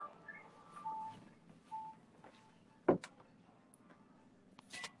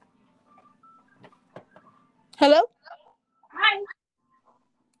Hello? Hi.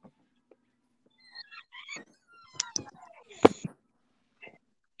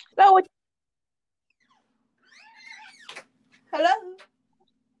 So, Hello?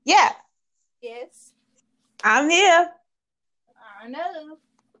 yeah, Yes. I'm here. I know.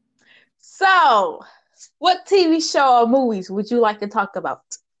 So, what TV show or movies would you like to talk about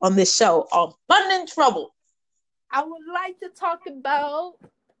on this show on Fun and Trouble? I would like to talk about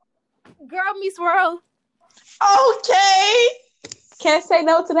Girl Meets World. Okay. Can't say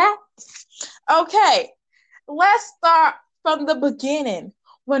no to that. Okay, let's start from the beginning.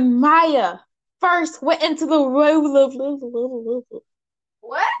 When Maya first went into the room.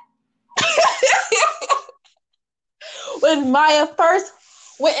 What? When Maya first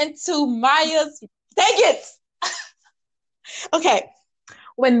went into Maya's. Dang it! Okay,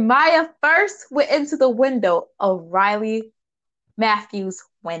 when Maya first went into the window of Riley Matthews'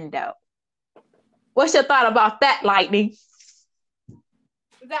 window. What's your thought about that, Lightning?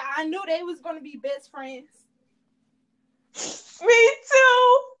 That I knew they was gonna be best friends. Me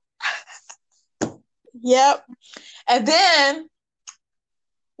too. Yep. And then,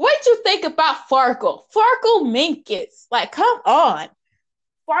 what'd you think about Farkle? Farkle Minkus. Like, come on.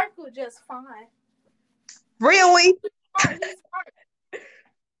 Sparkle just fine. Really? He's smart.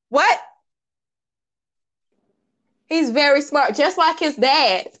 What? He's very smart, just like his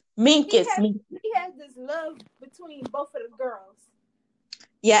dad. He Minkus. has he has this love between both of the girls.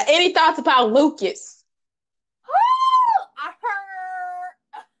 Yeah, any thoughts about Lucas? I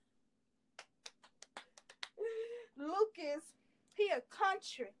heard Lucas, he a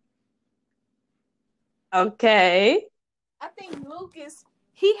country. Okay. I think Lucas,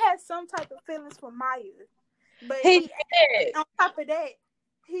 he has some type of feelings for Maya. But He he, did. on top of that,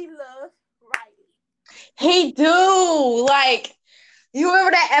 he loves Riley. He do. Like, you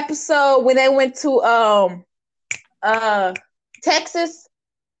remember that episode when they went to uh Texas?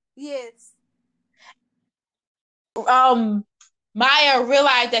 Yes. Maya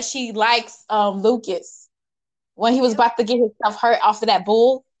realized that she likes Lucas when he was Yep. about to get himself hurt off of that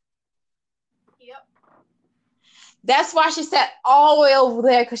bull. Yep. That's why she sat all the way over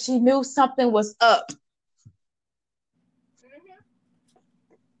there because she knew something was up. Mm-hmm.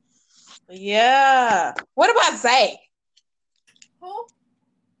 Yeah. What about Zay? Who?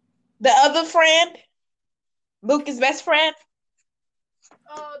 The other friend? Lucas' best friend?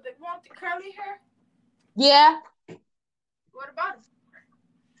 The one with the curly hair? Yeah. What about him?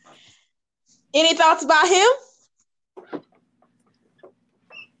 Any thoughts about him?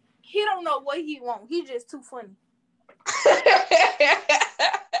 He don't know what he want. He just too funny.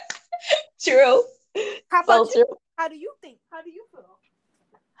 True. How So about you? true. How do you think? How do you feel?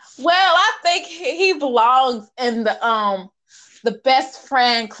 Well, I think he belongs in the best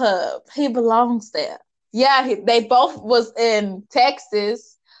friend club. He belongs there. Yeah, they both was in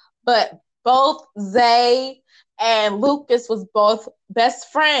Texas, but both Zay and Lucas was both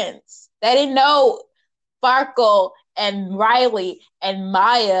best friends. They didn't know Farkle and Riley and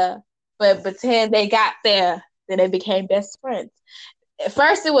Maya, but pretend they got there, then they became best friends. At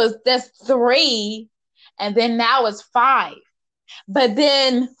first it was just three, and then now it's five. But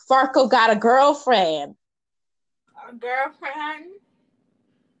then Farkle got a girlfriend. A girlfriend?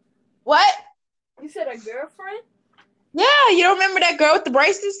 What? You said a girlfriend? Yeah, you don't remember that girl with the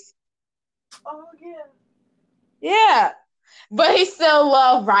braces? Oh yeah. Yeah. But he still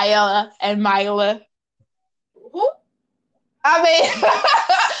loved Ryla and Mila. Who? I mean,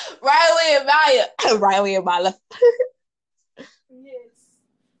 Riley and Maya. Riley and Mila. Yes.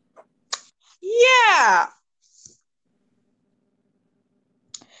 Yeah.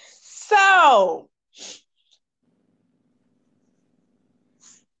 So,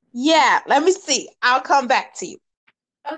 yeah, let me see. I'll come back to you.